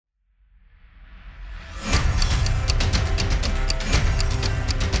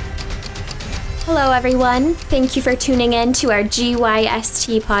Hello, everyone. Thank you for tuning in to our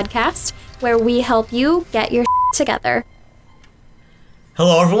GYST podcast, where we help you get your together.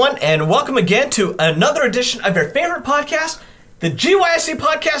 Hello, everyone, and welcome again to another edition of your favorite podcast, the GYST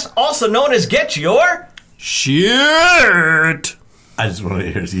podcast, also known as Get Your Shit. I just wanted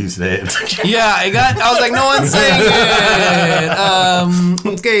to hear you say it. Yeah, I was like, no one's saying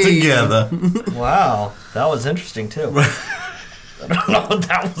it. Okay. Together. Wow, that was interesting, too. I don't know what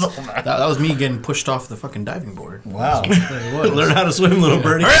that was all about. That was me getting pushed off the fucking diving board. Wow. Learn how to swim, little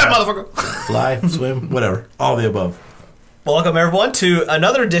birdie. Hurry up, motherfucker. Fly, swim, whatever. All the above. Welcome, everyone, to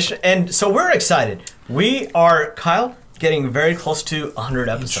another edition. And so we're excited. We are, Kyle, getting very close to 100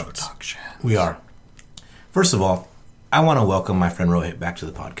 episodes. We are. First of all, I want to welcome my friend Rohit back to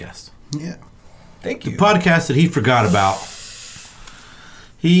the podcast. Yeah. Thank you. The podcast that he forgot about.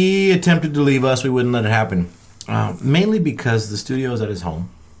 He attempted to leave us. We wouldn't let it happen. Mainly because the studio is at his home.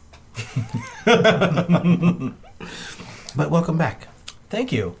 But welcome back.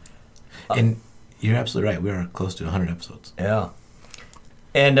 Thank you. And you're absolutely right. We are close to 100 episodes. Yeah.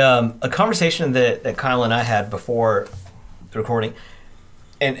 And a conversation that Kyle and I had before the recording,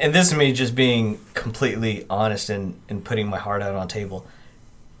 and this is me just being completely honest and putting my heart out on table.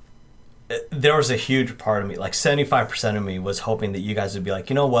 There was a huge part of me, like 75% of me was hoping that you guys would be like,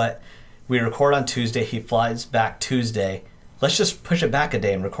 you know what? We record on Tuesday, he flies back Tuesday. Let's just push it back a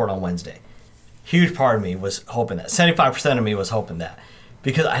day and record on Wednesday. Huge part of me was hoping that. 75% of me was hoping that.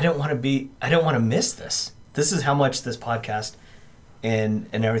 Because I don't want to miss this. This is how much this podcast and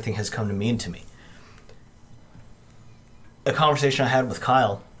everything has come to mean to me. A conversation I had with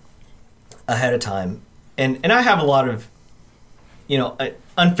Kyle ahead of time, and I have a lot of,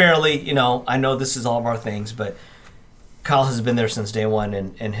 unfairly, I know this is all of our things, but Kyle has been there since day one,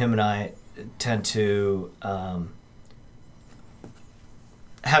 and him and I tend to have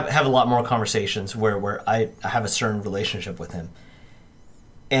a lot more conversations where I have a certain relationship with him.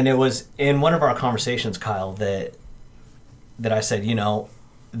 And it was in one of our conversations, Kyle, that I said,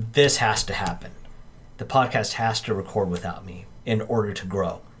 this has to happen. The podcast has to record without me in order to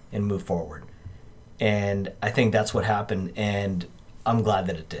grow and move forward. And I think that's what happened, and I'm glad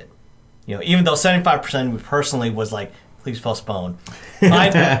that it did. Even though 75% of me personally was like, please postpone,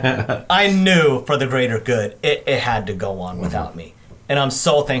 I knew for the greater good, it had to go on without me. And I'm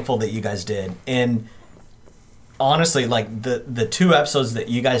so thankful that you guys did. And honestly, like the 2 episodes that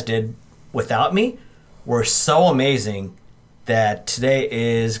you guys did without me were so amazing that today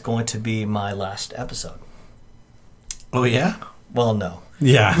is going to be my last episode. Oh, yeah? Well, no.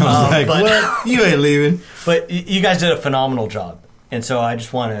 Yeah. I was like, but, what? You ain't leaving. But you guys did a phenomenal job. And so I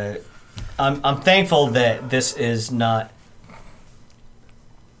just want to... I'm thankful that this is not...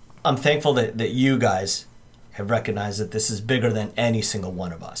 I'm thankful that you guys have recognized that this is bigger than any single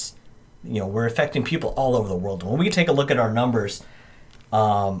one of us. We're affecting people all over the world. When we take a look at our numbers,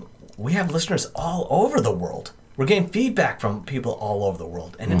 we have listeners all over the world. We're getting feedback from people all over the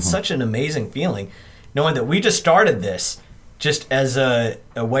world. And it's such an amazing feeling knowing that we just started this just as a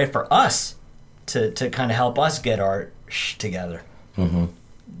way for us to kind of help us get our together. Mm-hmm.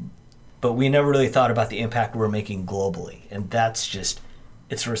 But we never really thought about the impact we're making globally. And that's just,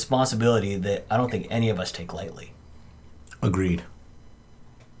 it's a responsibility that I don't think any of us take lightly. Agreed.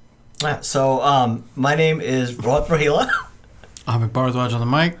 So, my name is Rohit Rahila. Ahmed Bardwaj on the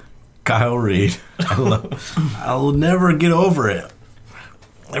mic. Kyle Reed. I'll never get over it.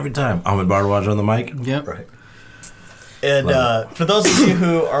 Every time. Ahmed Bardwaj on the mic. Yep. Right. And for those of you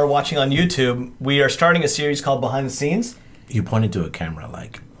who are watching on YouTube, we are starting a series called Behind the Scenes. You pointed to a camera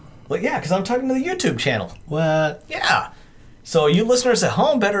like... Well, yeah, because I'm talking to the YouTube channel. What? Yeah. So you listeners at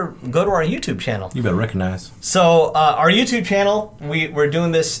home better go to our YouTube channel. You better recognize. So our YouTube channel, we're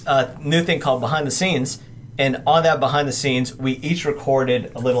doing this new thing called Behind the Scenes. And on that Behind the Scenes, we each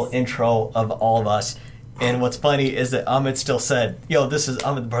recorded a little intro of all of us. And what's funny is that Ahmed still said, this is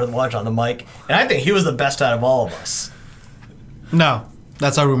Ahmed Bardwaj on the mic. And I think he was the best out of all of us. No.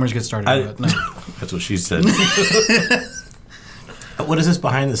 That's how rumors get started. No. That's what she said. What is this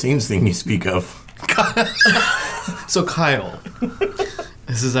behind the scenes thing you speak of? So Kyle,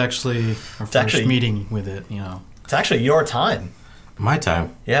 this is actually our first meeting with it, It's actually your time. My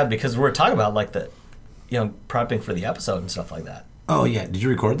time? Yeah, because we're talking about like the, prepping for the episode and stuff like that. Oh, yeah. Did you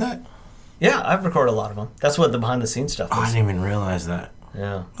record that? Yeah, I've recorded a lot of them. That's what the behind the scenes stuff is. Oh, I didn't even realize that.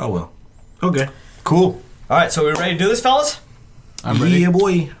 Yeah. Oh, well. Okay. Cool. All right, so we ready to do this, fellas? I'm ready. Yeah,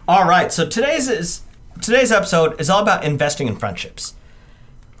 boy. All right, so today's episode is all about investing in friendships.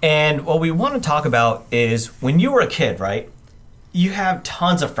 And what we want to talk about is when you were a kid, right? You have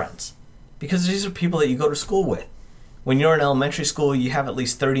tons of friends because these are people that you go to school with. when you're in elementary school, you have at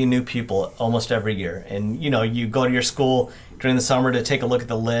least 30 new people almost every year. And, you go to your school during the summer to take a look at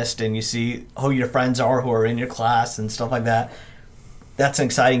the list and you see who your friends are who are in your class and stuff like that. That's an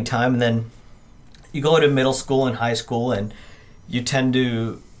exciting time. And then you go to middle school and high school and you tend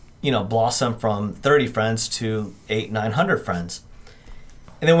to, blossom from 30 friends to 900 friends.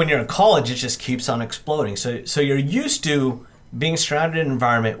 And then when you're in college, it just keeps on exploding. So you're used to being surrounded in an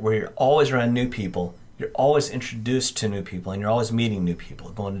environment where you're always around new people. You're always introduced to new people, and you're always meeting new people,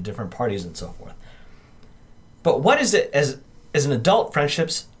 going to different parties and so forth. But what is it, as an adult,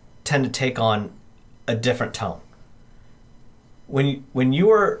 friendships tend to take on a different tone. When you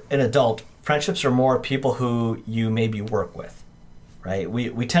are an adult, friendships are more people who you maybe work with, right?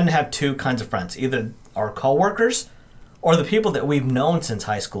 We tend to have two kinds of friends, either our coworkers or the people that we've known since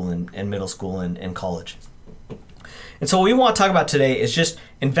high school and middle school and college. And so what we want to talk about today is just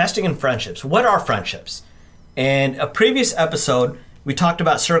investing in friendships. What are friendships? And a previous episode, we talked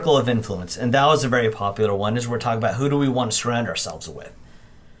about circle of influence, and that was a very popular one, is we're talking about who do we want to surround ourselves with.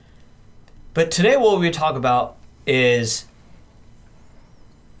 But today what we talk about is,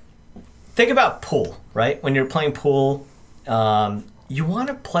 think about pool, right? When you're playing pool, you want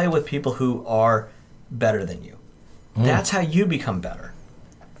to play with people who are better than you. That's how you become better.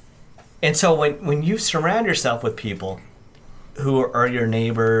 And so when you surround yourself with people who are your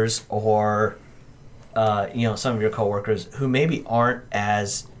neighbors or some of your coworkers who maybe aren't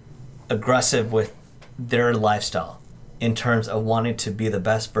as aggressive with their lifestyle in terms of wanting to be the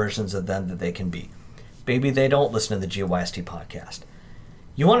best versions of them that they can be. Maybe they don't listen to the GYST podcast.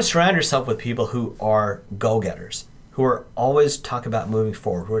 You want to surround yourself with people who are go-getters, who are always talking about moving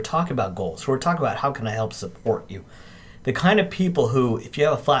forward, who are talking about goals, who are talking about how can I help support you. The kind of people who, if you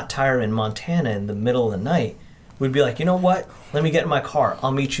have a flat tire in Montana in the middle of the night, would be like, you know what? Let me get in my car.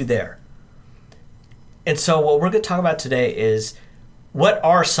 I'll meet you there. And so what we're going to talk about today is, what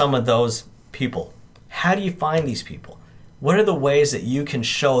are some of those people? How do you find these people? What are the ways that you can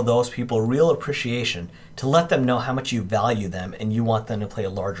show those people real appreciation to let them know how much you value them and you want them to play a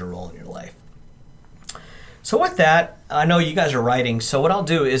larger role in your life? So with that, I know you guys are writing, so what I'll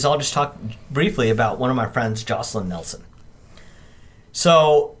do is I'll just talk briefly about one of my friends, Jocelyn Nelson.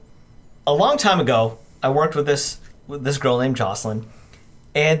 So a long time ago, I worked with this girl named Jocelyn,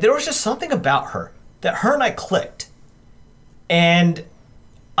 and there was just something about her that her and I clicked. And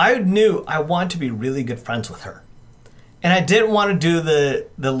I knew I wanted to be really good friends with her. And I didn't want to do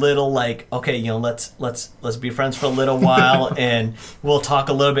the little like, okay, let's be friends for a little while and we'll talk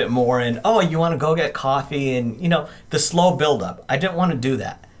a little bit more and, oh, you want to go get coffee and, the slow build up. I didn't want to do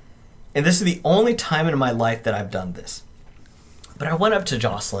that. And this is the only time in my life that I've done this. But I went up to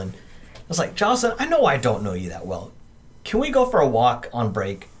Jocelyn. I was like, Jocelyn, I know I don't know you that well. Can we go for a walk on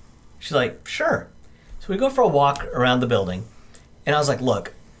break? She's like, sure. So we go for a walk around the building. And I was like,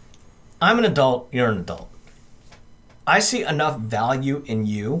 look, I'm an adult, you're an adult. I see enough value in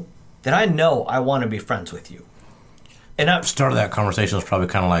you that I know I want to be friends with you. And I started that conversation was probably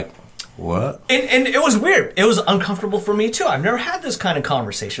kind of like, what? And it was weird. It was uncomfortable for me too. I've never had this kind of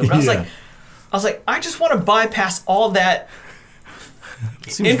conversation. But I was like, I just want to bypass all that.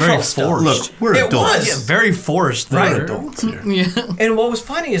 It seems very forced. Look, we're adults. Yeah, very forced. Right. We're adults here. Yeah. And what was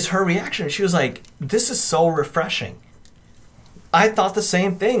funny is her reaction. She was like, this is so refreshing. I thought the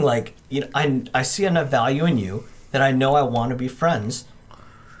same thing. Like, I see enough value in you that I know I want to be friends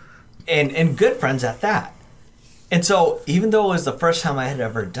and good friends at that. And so even though it was the first time I had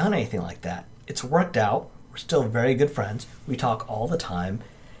ever done anything like that, it's worked out. We're still very good friends. We talk all the time.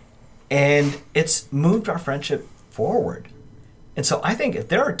 And it's moved our friendship forward. And so I think if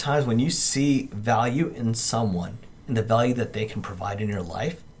there are times when you see value in someone and the value that they can provide in your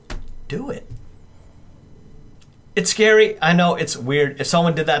life, do it. It's scary. I know it's weird. If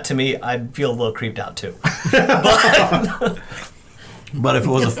someone did that to me, I'd feel a little creeped out too. But if it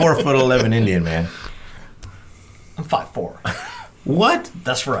was a 4'11" Indian man. I'm 5'4". What?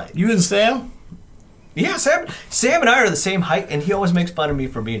 That's right. You and Sam? Yeah, Sam and I are the same height, and he always makes fun of me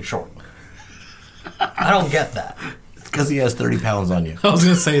for being short. I don't get that. It's because he has 30 pounds on you. I was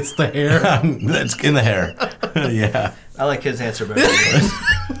going to say it's the hair. That's in the hair. Yeah. I like his answer better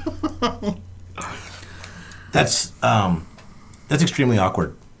than yours. That's extremely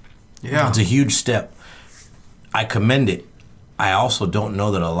awkward. Yeah. It's a huge step. I commend it. I also don't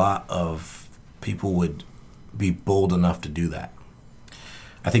know that a lot of people would be bold enough to do that.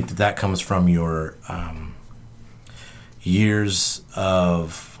 I think that comes from your years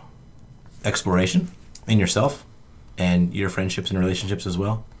of exploration in yourself and your friendships and relationships as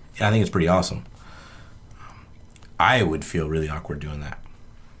well. And I think it's pretty awesome. I would feel really awkward doing that.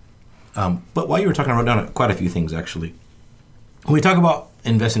 But while you were talking, I wrote down quite a few things, actually. When we talk about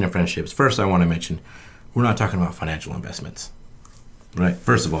investing in friendships, first I want to mention, we're not talking about financial investments, right?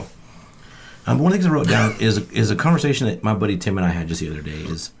 First of all. One of the things I wrote down is a conversation that my buddy Tim and I had just the other day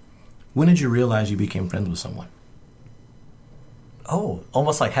is, when did you realize you became friends with someone? Oh,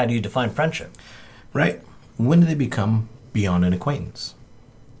 almost like how do you define friendship? Right? When did they become beyond an acquaintance?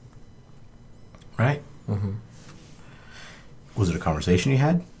 Right? Mm-hmm. Was it a conversation you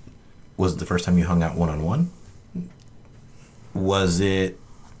had? Was it the first time you hung out one-on-one? Was it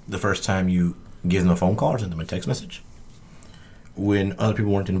the first time you gave them a phone call or sent them a text message? When other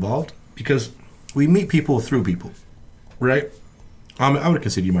people weren't involved? Because we meet people through people, right? I would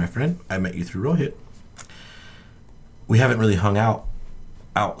consider you my friend. I met you through Rohit. We haven't really hung out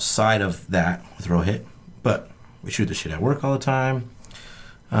outside of that with Rohit, but we shoot the shit at work all the time.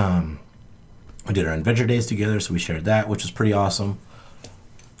 We did our adventure days together, so we shared that, which was pretty awesome.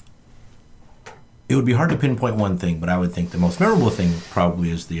 It would be hard to pinpoint one thing, but I would think the most memorable thing probably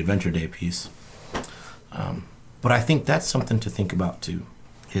is the adventure day piece. But I think that's something to think about too,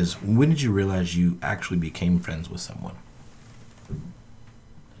 is when did you realize you actually became friends with someone?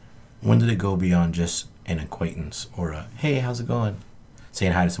 When did it go beyond just an acquaintance or a, hey, how's it going?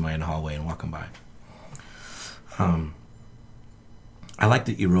 Saying hi to somebody in the hallway and walking by. I like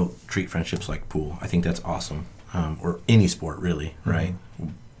that you wrote treat friendships like pool. I think that's awesome. Or any sport, really, right?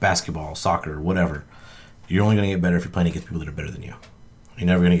 Mm-hmm. Basketball, soccer, whatever. You're only going to get better if you're playing against people that are better than you. You're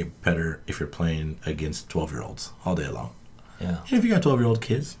never going to get better if you're playing against 12-year-olds all day long. Yeah. And if you got 12-year-old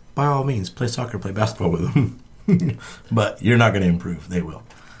kids, by all means, play soccer, play basketball with them. But you're not going to improve. They will.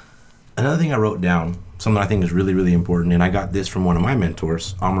 Another thing I wrote down, something I think is really, really important, and I got this from one of my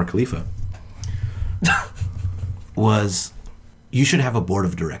mentors, Amr Khalifa, was you should have a board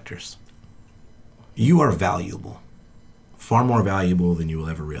of directors. You are valuable. Far more valuable than you will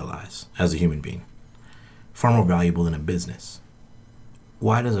ever realize as a human being. Far more valuable than a business.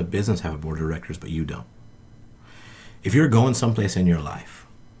 Why does a business have a board of directors but you don't? If you're going someplace in your life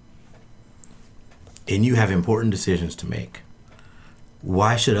and you have important decisions to make,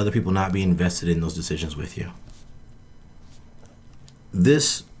 why should other people not be invested in those decisions with you?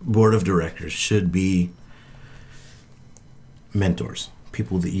 This board of directors should be mentors,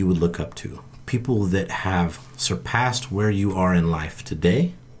 people that you would look up to, people that have surpassed where you are in life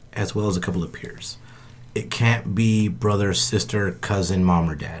today, as well as a couple of peers. It can't be brother, sister, cousin, mom,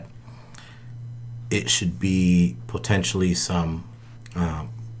 or dad. It should be potentially some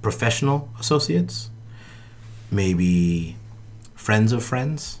professional associates, maybe friends of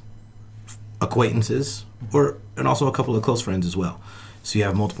friends, acquaintances, and also a couple of close friends as well. So you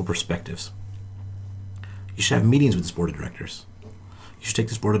have multiple perspectives. You should have meetings with this board of directors. You should take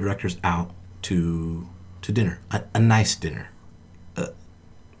this board of directors out to dinner, a nice dinner,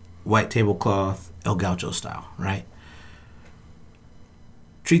 white tablecloth, El Gaucho style, right?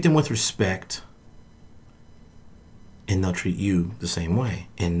 Treat them with respect, and they'll treat you the same way.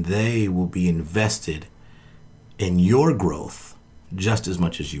 And they will be invested in your growth just as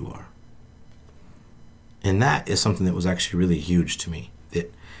much as you are. And that is something that was actually really huge to me.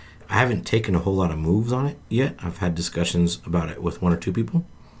 That I haven't taken a whole lot of moves on it yet. I've had discussions about it with one or two people.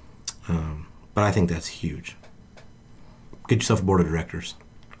 But I think that's huge. Get yourself a board of directors.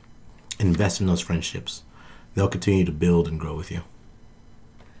 Invest in those friendships. They'll continue to build and grow with you.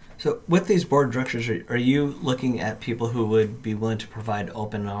 So with these board of directors, are you looking at people who would be willing to provide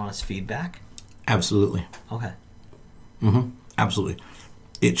open and honest feedback? Absolutely. Okay. Absolutely.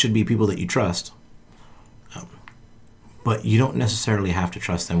 It should be people that you trust. But you don't necessarily have to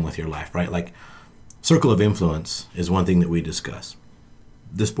trust them with your life, right? Like, circle of influence is one thing that we discuss.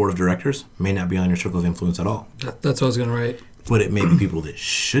 This board of directors may not be on your circle of influence at all. That's what I was going to write. But it may be people that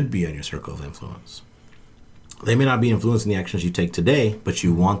should be on your circle of influence. They may not be influencing the actions you take today, but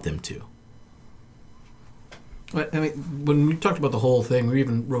you want them to. I mean, when we talked about the whole thing, we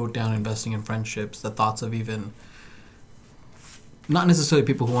even wrote down investing in friendships, the thoughts of even, not necessarily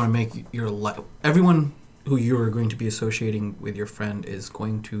people who want to make your life, everyone who you're going to be associating with your friend is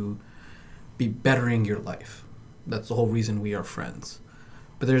going to be bettering your life. That's the whole reason we are friends.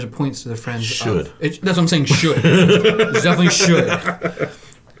 But there's a point to the friends should. That's what I'm saying, should. It definitely should.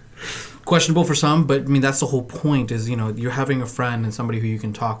 Questionable for some, but I mean, that's the whole point is, you're having a friend and somebody who you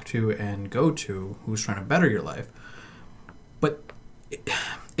can talk to and go to who's trying to better your life. But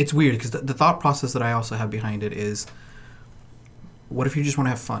it's weird because the thought process that I also have behind it is, what if you just want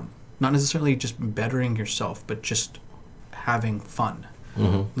to have fun? Not necessarily just bettering yourself, but just having fun,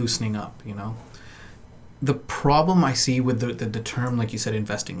 loosening up, The problem I see with the term, like you said,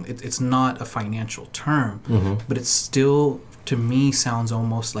 investing, it's not a financial term, but it's still to me sounds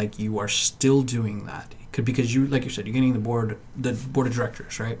almost like you are still doing that. Because you, like you said, you're getting the board of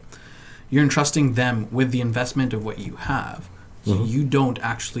directors, right? You're entrusting them with the investment of what you have. So you don't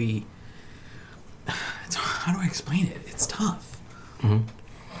actually. How do I explain it? It's tough.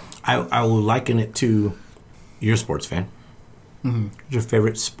 I will liken it to you're a sports fan. What's your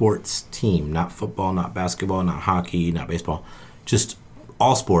favorite sports team? Not football, not basketball, not hockey, not baseball. Just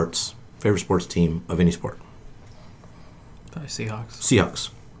all sports. Favorite sports team of any sport. Probably Seahawks. Seahawks.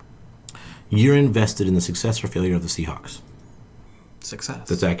 You're invested in the success or failure of the Seahawks. Success.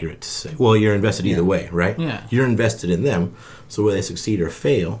 That's accurate to say. Well, you're invested either way, right? Yeah. You're invested in them, so whether they succeed or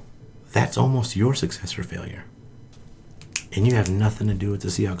fail, that's almost your success or failure. And you have nothing to do with the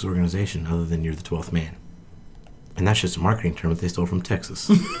Seahawks organization other than you're the 12th man. And that's just a marketing term that they stole from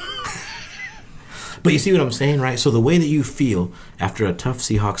Texas. But you see what I'm saying, right? So the way that you feel after a tough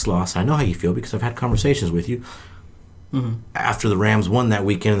Seahawks loss, I know how you feel because I've had conversations with you. After the Rams won that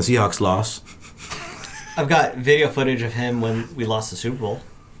weekend and the Seahawks lost, I've got video footage of him when we lost the Super Bowl.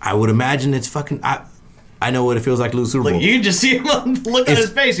 I would imagine it's fucking... I know what it feels like to lose the Super Bowl. Look, you can just see him look on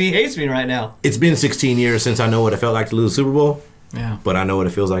his face. He hates me right now. It's been 16 years since I know what it felt like to lose the Super Bowl. Yeah. But I know what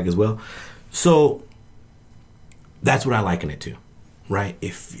it feels like as well. So that's what I liken it to, right?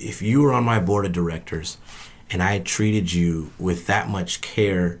 If you were on my board of directors and I treated you with that much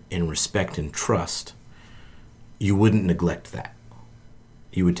care and respect and trust, you wouldn't neglect that.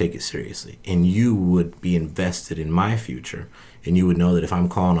 You would take it seriously. And you would be invested in my future. And you would know that if I'm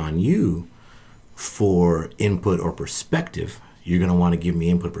calling on you for input or perspective, you're going to want to give me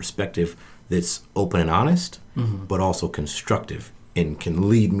input perspective that's open and honest, but also constructive and can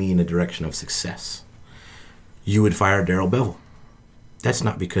lead me in a direction of success. You would fire Darrell Bevell. That's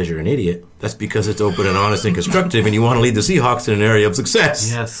not because you're an idiot. That's because it's open and honest and constructive, and you want to lead the Seahawks in an area of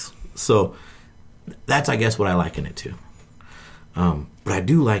success. Yes. So that's, I guess, what I liken it to. But I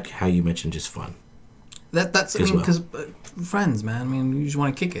do like how you mentioned just fun. That's As well. because friends, man. I mean, you just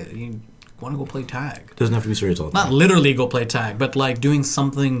want to kick it. You want to go play tag. Doesn't have to be serious all the Not time. literally go play tag, but like doing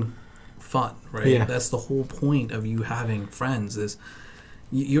something fun, right? Yeah. That's the whole point of you having friends. Is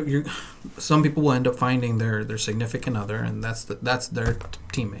you're some people will end up finding their significant other, and that's their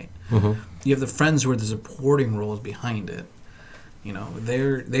teammate. You have the friends who are the supporting roles behind it. You know,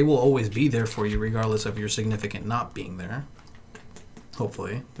 they will always be there for you regardless of your significant not being there.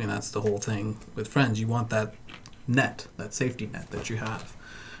 Hopefully. I mean, that's the whole thing with friends. You want that net, that safety net that you have,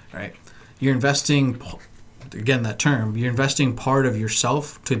 right? You're investing, again, that term, you're investing part of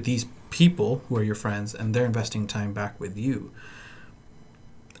yourself to these people who are your friends, and they're investing time back with you.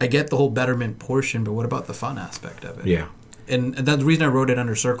 I get the whole betterment portion, but what about the fun aspect of it? Yeah. And that's the reason I wrote it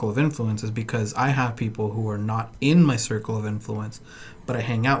under circle of influence is because I have people who are not in my circle of influence, but I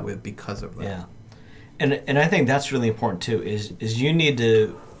hang out with because of that. Yeah. And I think that's really important too, is you need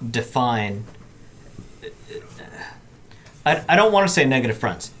to define... I don't want to say negative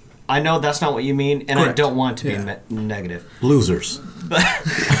friends. I know that's not what you mean, and Correct. I don't want it to be negative. Losers. But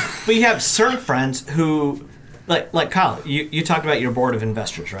you have certain friends who... Like Kyle, you talked about your board of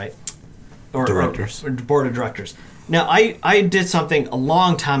investors, right? Directors. Or board of directors. Now, I did something a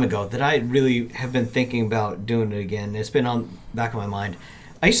long time ago that I really have been thinking about doing it again. It's been on the back of my mind.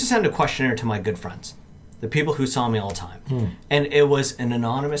 I used to send a questionnaire to my good friends, the people who saw me all the time. And it was an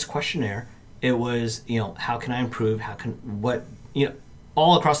anonymous questionnaire. It was, how can I improve?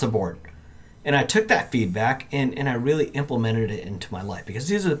 All across the board. And I took that feedback and I really implemented it into my life because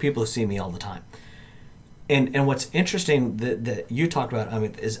these are the people who see me all the time. And what's interesting that you talked about,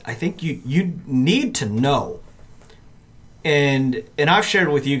 Amit, is I think you need to know. And I've shared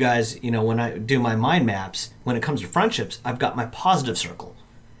with you guys, when I do my mind maps, when it comes to friendships, I've got my positive circle.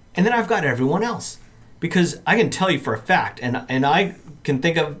 And then I've got everyone else. Because I can tell you for a fact, and I can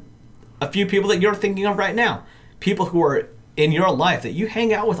think of a few people that you're thinking of right now. People who are in your life that you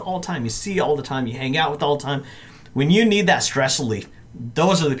hang out with all the time, you see all the time, you hang out with all the time. When you need that stress relief,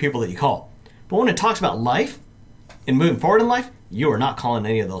 those are the people that you call. But when it talks about life and moving forward in life, you are not calling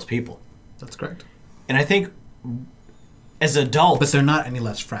any of those people. That's correct. And I think as adults... But they're not any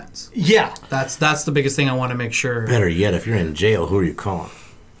less friends. Yeah. That's the biggest thing I want to make sure. Better yet, if you're in jail, who are you calling?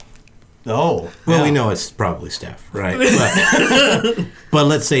 Oh. Well, yeah. we know it's probably Steph, right? But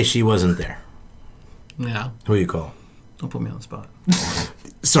let's say she wasn't there. Yeah. Who you call? Don't put me on the spot.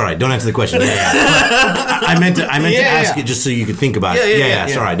 Sorry, don't answer the question. Yeah. But I meant to ask it just so you could think about it. Yeah.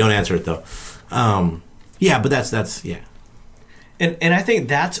 Sorry, don't answer it though. But that's. And I think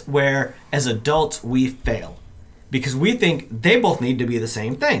that's where, as adults, we fail. Because we think they both need to be the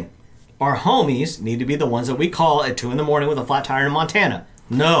same thing. Our homies need to be the ones that we call at 2 a.m. with a flat tire in Montana.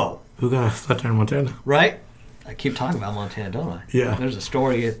 No. Who got a flat tire in Montana? Right? I keep talking about Montana, don't I? Yeah. There's a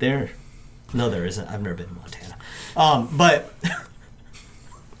story there. No, there isn't. I've never been to Montana. But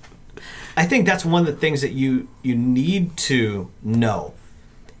I think that's one of the things that you need to know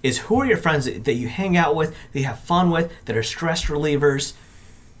is who are your friends that you hang out with, that you have fun with, that are stress relievers,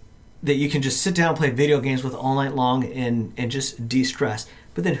 that you can just sit down and play video games with all night long and just de-stress.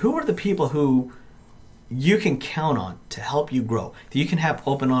 But then who are the people who you can count on to help you grow, that you can have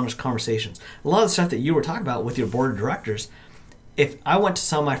open, honest conversations? A lot of the stuff that you were talking about with your board of directors, if I went to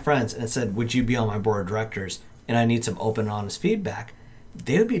some of my friends and said, would you be on my board of directors and I need some open, honest feedback,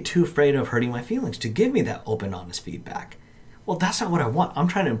 they would be too afraid of hurting my feelings to give me that open, honest feedback. Well, that's not what I want. I'm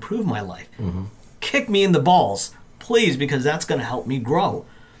trying to improve my life. Mm-hmm. Kick me in the balls, please, because that's going to help me grow.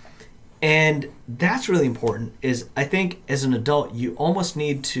 And that's really important. Is I think as an adult, you almost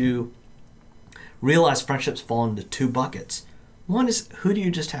need to realize friendships fall into two buckets. One is, who do you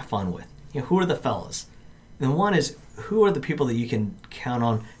just have fun with? Who are the fellas? And one is, who are the people that you can count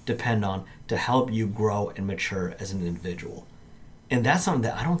on, depend on, to help you grow and mature as an individual? And that's something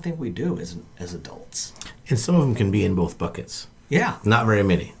that I don't think we do as adults. And some of them can be in both buckets. Yeah. Not very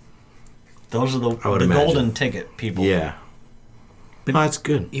many. Those are the golden ticket people. Yeah. But no, that's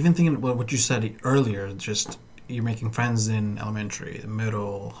good. Even thinking what you said earlier, just you're making friends in elementary,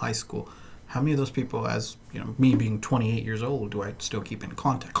 middle, high school. How many of those people, as me being 28 years old, do I still keep in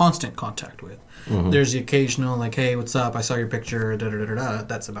constant contact with? Mm-hmm. There's the occasional, like, hey, what's up? I saw your picture, da-da-da-da-da.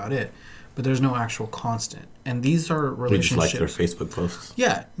 That's about it. But there's no actual constant. And these are relationships. We just like their Facebook posts?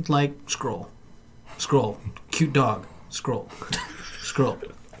 Yeah, like scroll. Cute dog, scroll,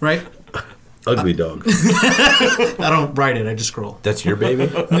 right? Ugly dog. I don't write it, I just scroll. That's your baby?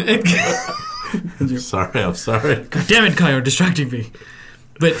 I'm sorry. God damn it, Kyle, distracting me.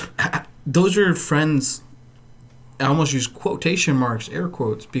 But those are friends. I almost use quotation marks, air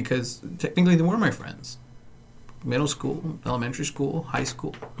quotes, because technically they were my friends. Middle school, elementary school, high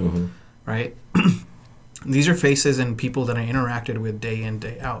school, mm-hmm. right? These are faces and people that I interacted with day in,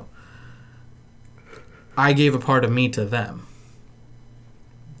 day out. I gave a part of me to them.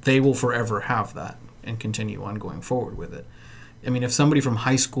 They will forever have that and continue on going forward with it. I mean, if somebody from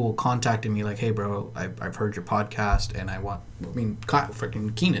high school contacted me like, hey, bro, I've heard your podcast and Kyle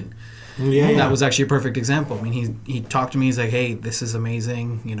freaking Keenan. Yeah. That was actually a perfect example. I mean, he talked to me. He's like, hey, this is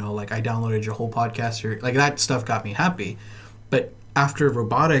amazing. Like, I downloaded your whole podcast. Like, that stuff got me happy. But after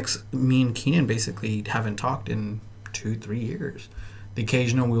robotics, me and Keenan basically haven't talked in 2-3 years. The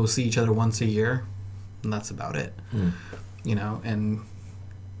occasional we will see each other once a year, and that's about it. And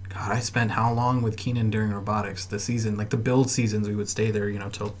God, I spent how long with Keenan during robotics? The season, like the build seasons, we would stay there,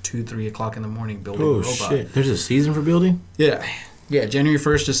 till 2-3 o'clock in the morning building a robot. Oh shit! There's a season for building? Yeah. January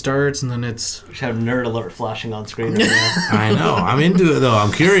 1st it starts, and then it's. We should have nerd alert flashing on screen right now. I know. I'm into it though.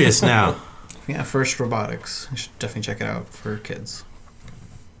 I'm curious now. Yeah, First Robotics. You should definitely check it out for kids.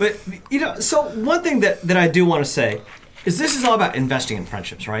 But so one thing that I do want to say is this is all about investing in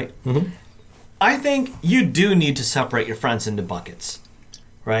friendships, right? Mm-hmm. I think you do need to separate your friends into buckets.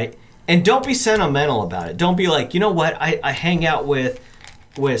 Right? And don't be sentimental about it. Don't be like, you know what, I hang out with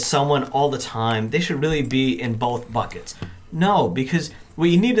someone all the time. They should really be in both buckets. No, because what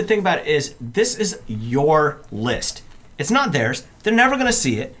you need to think about is this is your list. It's not theirs. They're never going to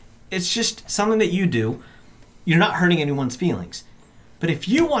see it. It's just something that you do. You're not hurting anyone's feelings. But if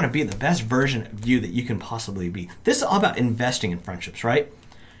you want to be the best version of you that you can possibly be, this is all about investing in friendships, right?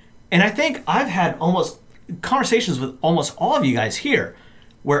 And I think I've had almost conversations with almost all of you guys here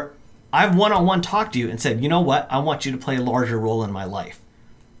where I've one-on-one talked to you and said, you know what, I want you to play a larger role in my life.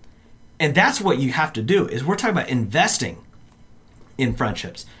 And that's what you have to do, is we're talking about investing in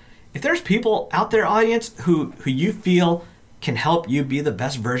friendships. If there's people out there, audience, who you feel can help you be the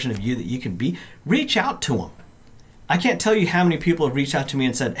best version of you that you can be, reach out to them. I can't tell you how many people have reached out to me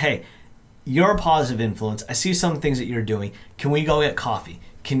and said, hey, you're a positive influence. I see some things that you're doing. Can we go get coffee?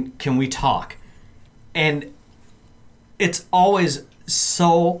 Can we talk? And it's always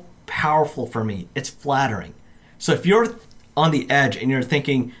so powerful for me. It's flattering. So if you're on the edge and you're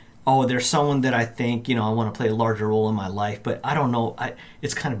thinking, oh, there's someone that I think, I want to play a larger role in my life, but I don't know,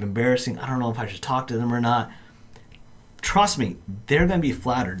 it's kind of embarrassing. I don't know if I should talk to them or not. Trust me, they're going to be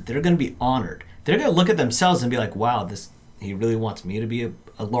flattered. They're going to be honored. They're going to look at themselves and be like, wow, he really wants me to be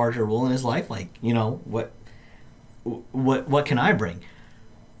a larger role in his life. Like, what can I bring?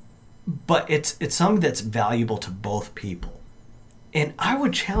 But it's something that's valuable to both people. And I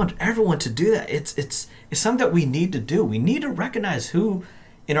would challenge everyone to do that. It's something that we need to do. We need to recognize who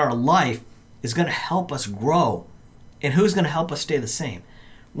in our life is going to help us grow and who's going to help us stay the same.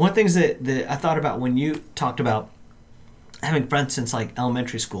 One of the things that I thought about when you talked about having friends since like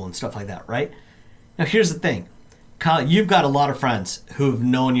elementary school and stuff like that, right? Now, here's the thing. Kyle, you've got a lot of friends who've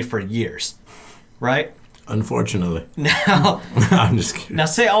known you for years, right? Unfortunately. Now, I'm just kidding. now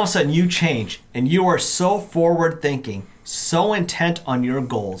say all of a sudden you change and you are so forward thinking, so intent on your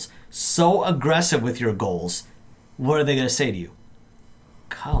goals, so aggressive with your goals. What are they going to say to you?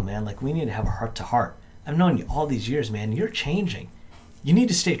 Kyle, man, like, we need to have a heart to heart. I've known you all these years, man. You're changing. You need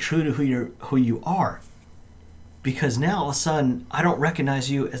to stay true to who you are. Because now all of a sudden I don't recognize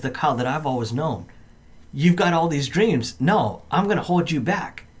you as the Kyle that I've always known. You've got all these dreams. No, I'm going to hold you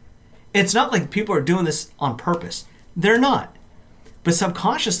back. It's not like people are doing this on purpose. They're not. But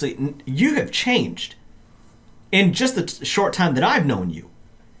subconsciously, you have changed in just the short time that I've known you.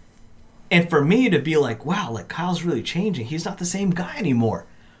 And for me to be like, wow, like, Kyle's really changing. He's not the same guy anymore.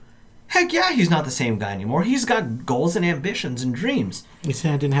 Heck yeah, he's not the same guy anymore. He's got goals and ambitions and dreams. You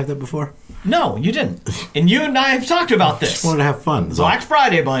said I didn't have that before? No, you didn't. And you and I have talked about I this. just wanted to have fun. Black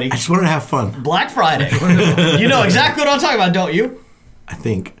Friday, buddy. I just wanted to have fun. Black Friday. You know exactly what I'm talking about, don't you? I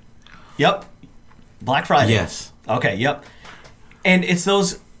think. Yep. Black Friday. Yes. Okay, yep. And it's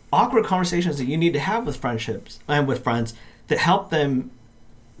those awkward conversations that you need to have with friendships and with friends that help them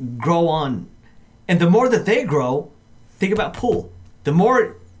grow on. And the more that they grow, think about pool. The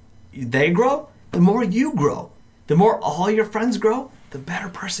more they grow, the more you grow. The more all your friends grow, the better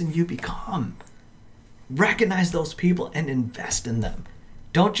person you become. Recognize those people and invest in them.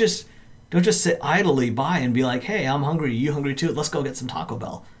 Don't just sit idly by and be like, hey, I'm hungry, you hungry too, let's go get some Taco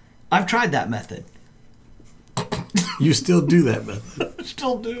Bell. I've tried that method. You still do that method. I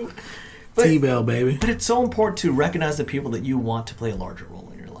still do. But, T-Bell, baby. but it's so important to recognize the people that you want to play a larger role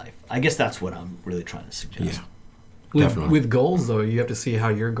in your life. I guess that's what I'm really trying to suggest. Yeah. With, Definitely. with goals, though, you have to see how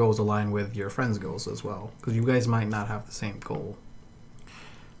your goals align with your friends' goals as well. Because you guys might not have the same goal.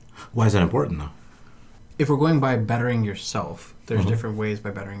 Why is that important, though? If we're going by bettering yourself, there's different ways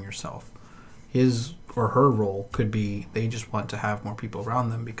by bettering yourself. His or her role could be they just want to have more people around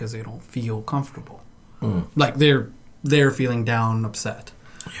them because they don't feel comfortable. Like they're feeling down, upset.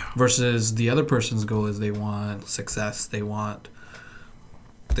 Yeah. Versus the other person's goal is they want success, they want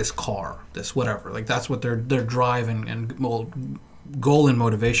this car, this whatever. Like that's what their drive and goal and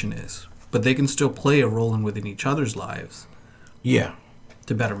motivation is. But they can still play a role in within each other's lives Yeah.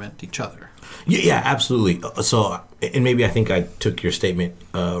 to betterment each other. Yeah, absolutely. So, and maybe I think I took your statement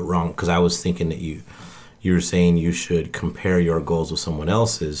wrong because I was thinking that you were saying you should compare your goals with someone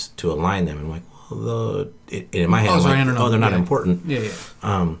else's to align them. And I'm like, well, in my head, sorry, I'm like, no. they're not Yeah. important. Yeah.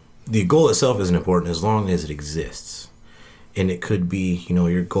 The goal itself isn't important as long as it exists. And it could be,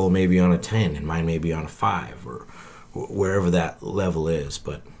 your goal may be on a 10 and mine may be on a 5 or wherever that level is.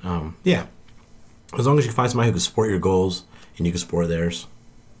 But, yeah, as long as you find somebody who can support your goals and you can support theirs,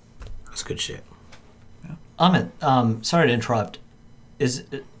 that's good shit. Amit, sorry to interrupt. Do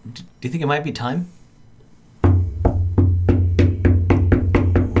you think it might be time?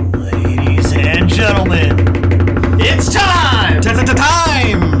 Ladies and gentlemen, it's time!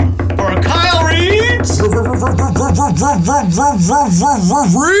 Time! For Kyle Reed's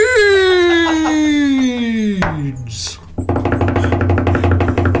Reads!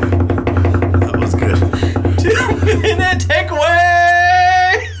 That was good. 2-minute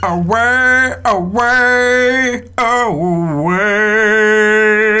takeaway! Away, away,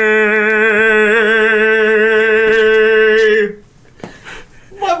 away.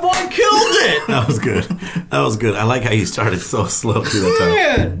 My boy killed it! That was good. That was good. I like how you started so slow through that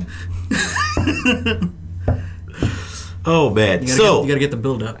time. Man! Oh, man. You So, gotta get the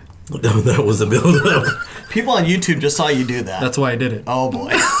build up. that was a build up. People on YouTube just saw you do that. That's why I did it. Oh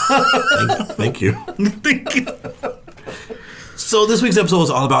boy. Thank you. So this week's episode is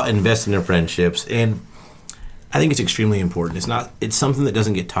all about investing in friendships, and I think it's extremely important. It's something that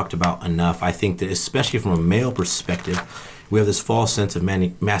doesn't get talked about enough. I think that especially from a male perspective, we have this false sense of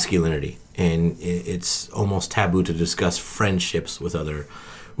masculinity, and it's almost taboo to discuss friendships with other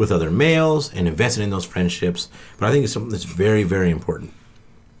males and investing in those friendships. But I think it's something that's very, very important.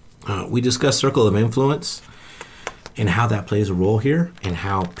 We discuss circle of influence and how that plays a role here, and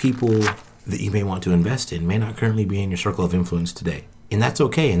how people that you may want to invest in may not currently be in your circle of influence today. And that's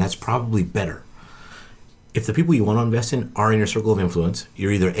okay, and that's probably better. If the people you want to invest in are in your circle of influence,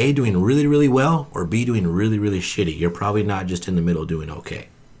 you're either A, doing really, really well, or B, doing really, really shitty. You're probably not just in the middle doing okay.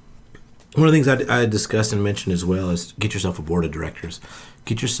 One of the things I discussed and mentioned as well is get yourself a board of directors.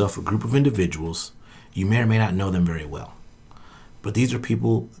 Get yourself a group of individuals. You may or may not know them very well. But these are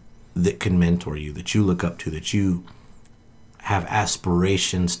people that can mentor you, that you look up to, that you have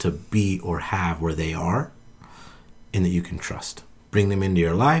aspirations to be or have where they are, and that you can trust. Bring them into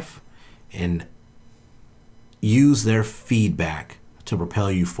your life and use their feedback to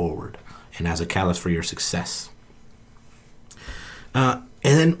propel you forward. and as a catalyst for your success. And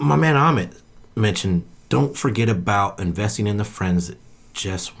then my man Amit mentioned, don't forget about investing in the friends that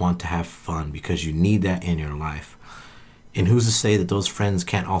just want to have fun, because you need that in your life. And who's to say that those friends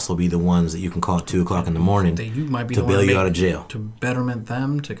can't also be the ones that you can call at 2 o'clock in the morning That you might be to the one bail you make- out of jail? to betterment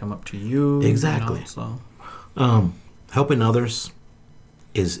them, to come up to you. Exactly. You know, so Helping others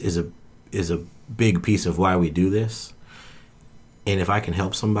is a big piece of why we do this. And if I can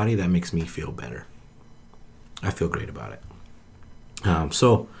help somebody, that makes me feel better. I feel great about it.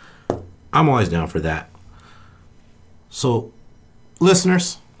 So I'm always down for that. So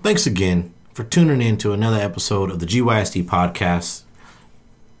listeners, thanks again for tuning in to another episode of the GYST podcast.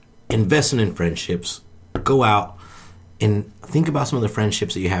 Investing in friendships. Go out and think about some of the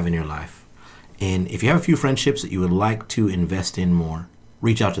friendships that you have in your life. And if you have a few friendships that you would like to invest in more,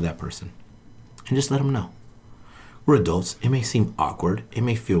 reach out to that person and just let them know. We're adults. It may seem awkward. It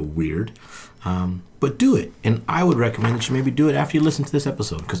may feel weird. But do it. And I would recommend that you maybe do it after you listen to this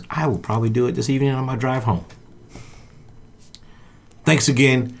episode, because I will probably do it this evening on my drive home. Thanks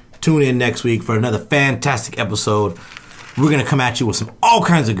again. Tune in next week for another fantastic episode. We're going to come at you with all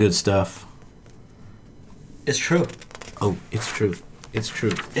kinds of good stuff. It's true. Oh, it's true. It's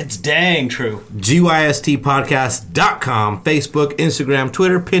true. It's dang true. GYSTpodcast.com, Facebook, Instagram,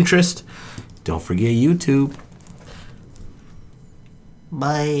 Twitter, Pinterest. Don't forget YouTube.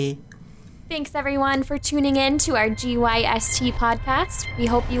 Bye. Thanks everyone for tuning in to our GYST podcast. We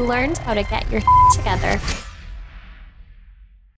hope you learned how to get your together.